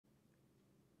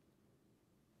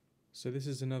So this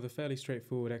is another fairly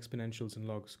straightforward exponentials and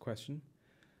logs question.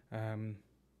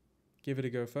 Give it a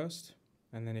go first,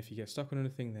 and then if you get stuck on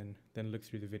anything, then look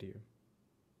through the video.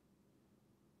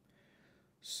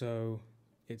 So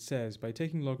it says, by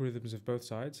taking logarithms of both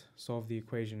sides, solve the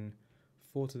equation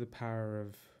 4 to the power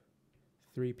of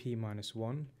 3p minus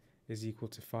 1 is equal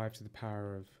to 5 to the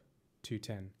power of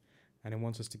 210. And it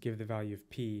wants us to give the value of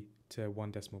p to one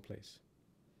decimal place.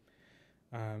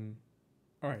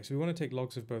 Alright, so we want to take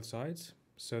logs of both sides.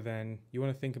 So then you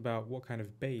want to think about what kind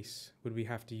of base would we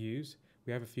have to use.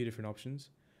 We have a few different options.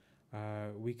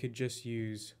 We could just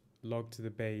use log to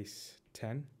the base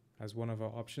 10 as one of our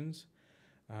options,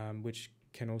 which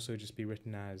can also just be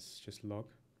written as just log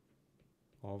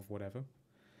of whatever.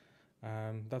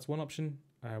 That's one option.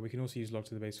 We can also use log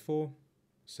to the base 4.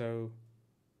 So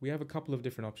we have a couple of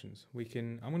different options.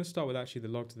 I'm going to start with actually the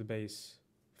log to the base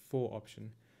 4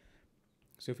 option.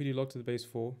 So if we do log to the base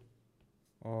 4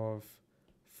 of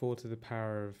 4 to the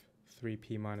power of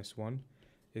 3p minus 1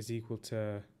 is equal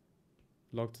to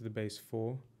log to the base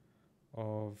 4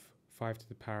 of 5 to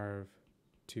the power of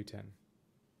 210.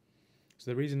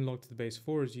 So the reason log to the base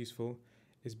 4 is useful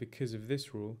is because of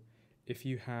this rule. If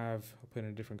you have, I'll put in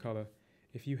a different color,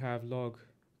 if you have log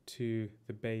to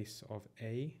the base of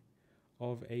a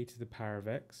to the power of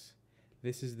x,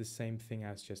 this is the same thing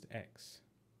as just x.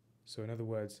 So in other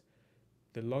words,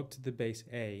 the log to the base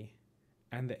a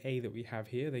and the a that we have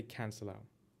here, they cancel out.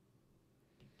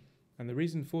 And the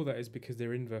reason for that is because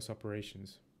they're inverse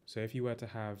operations. So if you were to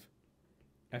have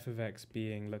f of x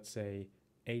being, let's say,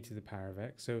 a to the power of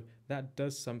x, so that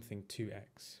does something to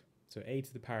x. So a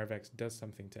to the power of x does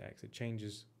something to x. It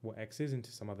changes what x is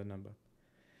into some other number.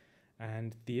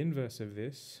 And the inverse of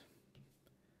this,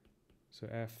 so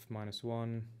f minus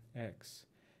 1 x,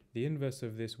 the inverse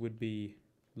of this would be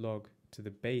log to the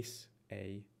base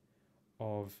a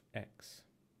of x.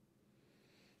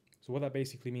 So what that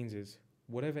basically means is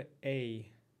whatever a,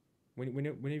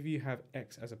 whenever you have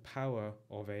x as a power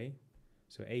of a,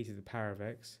 so a to the power of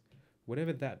x,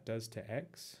 whatever that does to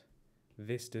x,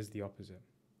 this does the opposite.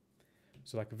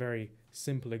 So like a very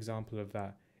simple example of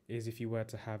that is if you were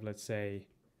to have, let's say,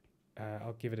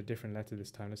 I'll give it a different letter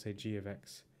this time, let's say g of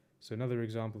x. So another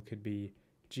example could be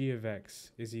g of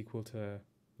x is equal to,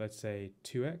 let's say,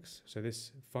 2x. So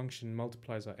this function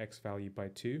multiplies our x value by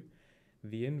 2.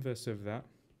 The inverse of that,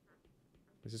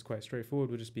 this is quite straightforward,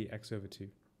 will just be x over 2.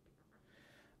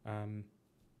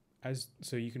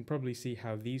 So you can probably see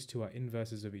how these two are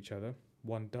inverses of each other.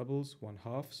 One doubles, one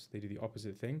halves, they do the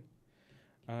opposite thing.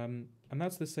 And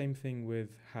that's the same thing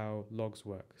with how logs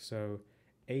work. So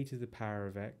a to the power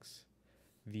of x,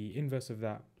 the inverse of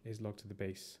that is log to the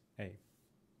base a.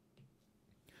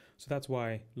 So that's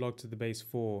why log to the base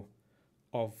 4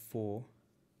 of 4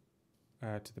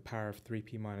 to the power of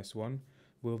 3p minus 1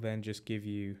 will then just give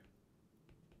you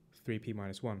 3p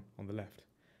minus 1 on the left.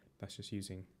 That's just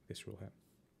using this rule here.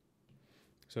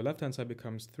 So left hand side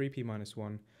becomes 3p minus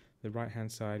 1. The right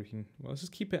hand side, let's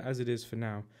just keep it as it is for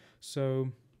now.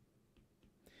 So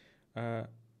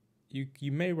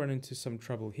you may run into some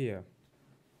trouble here,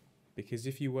 because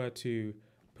if you were to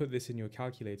put this in your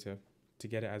calculator to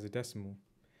get it as a decimal,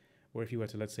 or if you were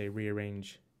to, let's say,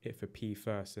 rearrange it for p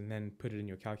first and then put it in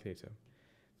your calculator,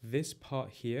 this part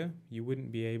here, you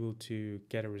wouldn't be able to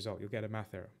get a result. You'll get a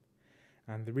math error.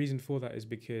 And the reason for that is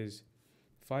because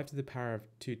 5 to the power of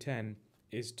 210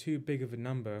 is too big of a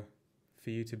number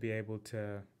for you to be able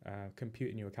to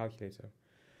compute in your calculator.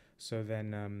 So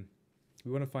then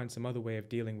we want to find some other way of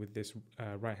dealing with this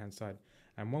right-hand side.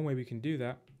 And one way we can do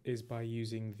that is by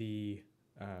using the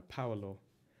power law,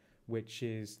 which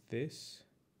is this.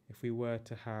 If we were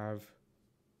to have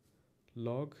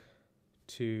log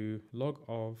to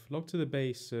the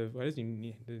base of, well, it doesn't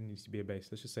need to be a base,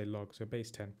 let's just say log, so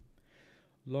base 10.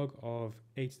 Log of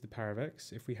a to the power of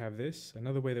x, if we have this,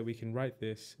 another way that we can write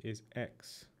this is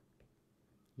x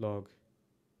log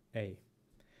a.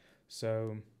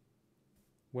 So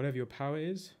whatever your power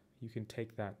is, you can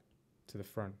take that to the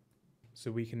front.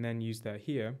 So we can then use that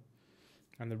here,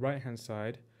 and the right hand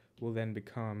side will then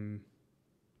become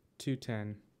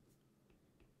 210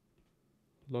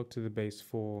 log to the base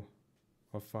 4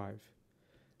 of 5.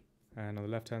 And on the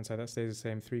left hand side, that stays the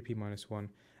same, 3p minus 1.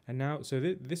 And now, so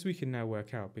this we can now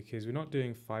work out, because we're not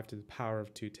doing 5 to the power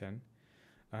of 210.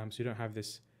 So you don't have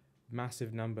this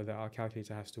massive number that our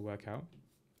calculator has to work out.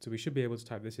 So we should be able to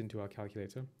type this into our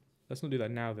calculator. Let's not do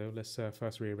that now though, let's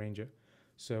first rearrange it.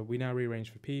 So we now rearrange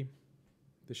for p.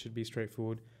 This should be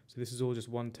straightforward. So this is all just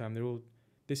one term.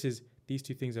 These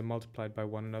two things are multiplied by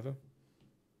one another.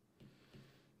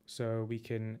 So we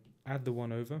can add the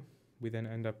 1 over. We then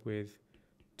end up with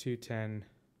 210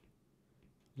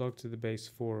 log to the base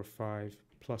 4 of 5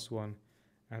 plus 1,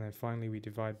 and then finally we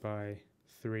divide by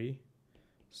 3.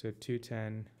 So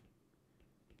 210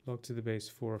 log to the base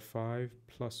 4 of 5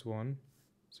 plus 1.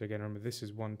 So again, remember this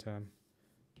is one term,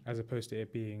 as opposed to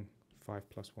it being 5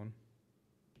 plus 1.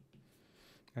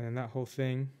 And then that whole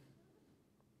thing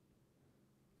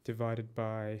divided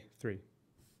by 3.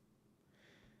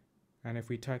 And if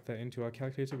we type that into our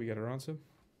calculator, we get our answer,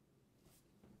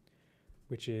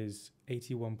 which is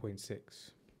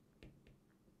 81.6.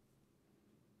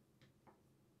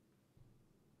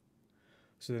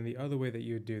 So then the other way that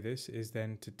you would do this is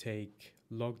then to take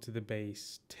log to the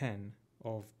base 10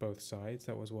 of both sides.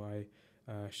 That was what I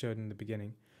showed in the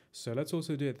beginning. So let's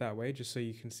also do it that way, just so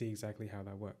you can see exactly how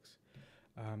that works.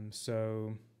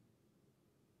 So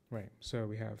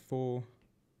we have 4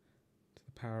 to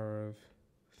the power of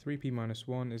 3p minus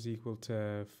 1 is equal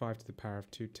to 5 to the power of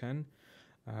 210.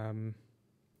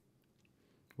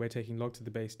 We're taking log to the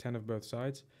base 10 of both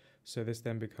sides, so this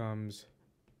then becomes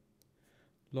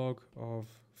log of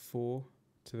 4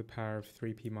 to the power of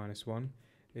 3p minus 1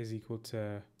 is equal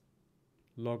to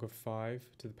log of 5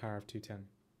 to the power of 210.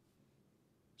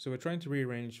 So we're trying to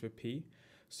rearrange for p,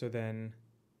 so then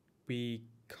we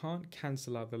can't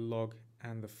cancel out the log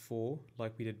and the 4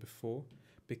 like we did before,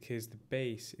 because the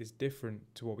base is different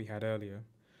to what we had earlier.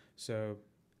 So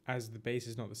as the base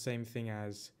is not the same thing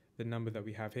as the number that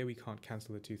we have here, we can't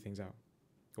cancel the two things out,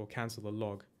 or cancel the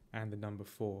log and the number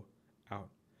 4 out.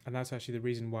 And that's actually the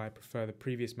reason why I prefer the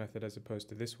previous method as opposed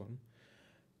to this one.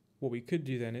 What we could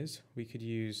do then is we could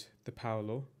use the power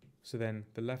law. So then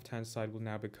the left-hand side will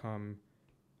now become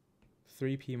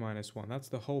 3p minus 1. That's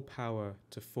the whole power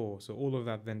to 4. So all of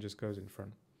that then just goes in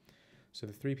front. So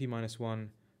the 3p minus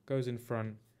 1 goes in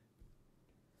front.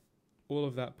 All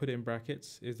of that, put it in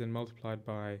brackets, is then multiplied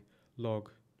by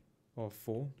log of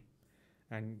 4.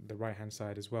 And the right-hand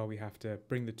side as well, we have to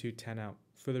bring the 210 out.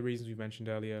 For the reasons we mentioned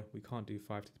earlier, we can't do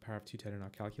 5 to the power of 210 in our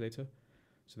calculator.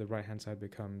 So the right-hand side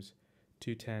becomes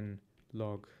 210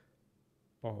 log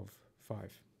of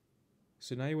 5.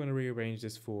 So now you want to rearrange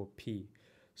this for p.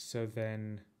 So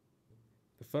then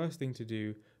the first thing to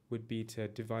do would be to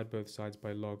divide both sides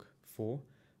by log 4.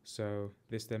 So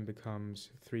this then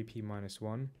becomes 3p minus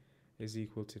 1 is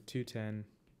equal to 210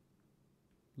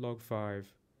 log 5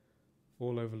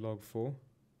 all over log 4.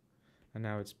 And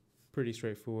now it's pretty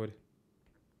straightforward.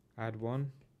 Add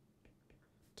 1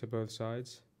 to both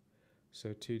sides.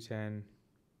 So 210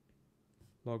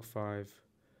 log 5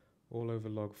 all over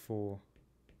log 4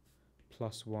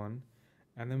 plus 1.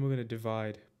 And then we're going to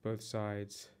divide both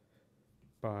sides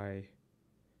by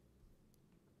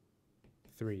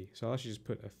 3. So I'll actually just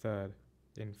put a third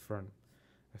in front.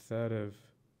 A third of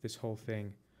this whole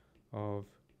thing of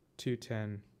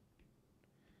 210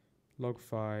 log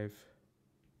 5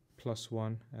 plus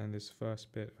 1, and this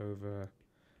first bit over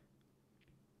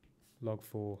log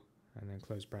 4, and then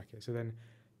close bracket. So then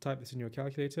type this in your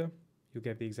calculator, you'll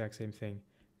get the exact same thing,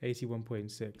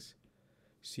 81.6.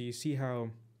 So you see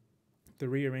how the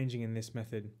rearranging in this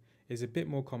method is a bit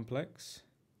more complex,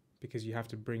 because you have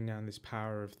to bring down this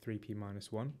power of 3p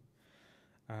minus 1.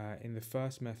 In the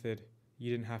first method,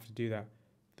 you didn't have to do that.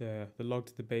 The log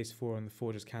to the base 4 and the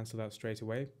 4 just cancel out straight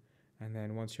away. And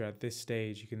then once you're at this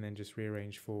stage, you can then just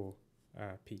rearrange for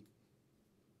p.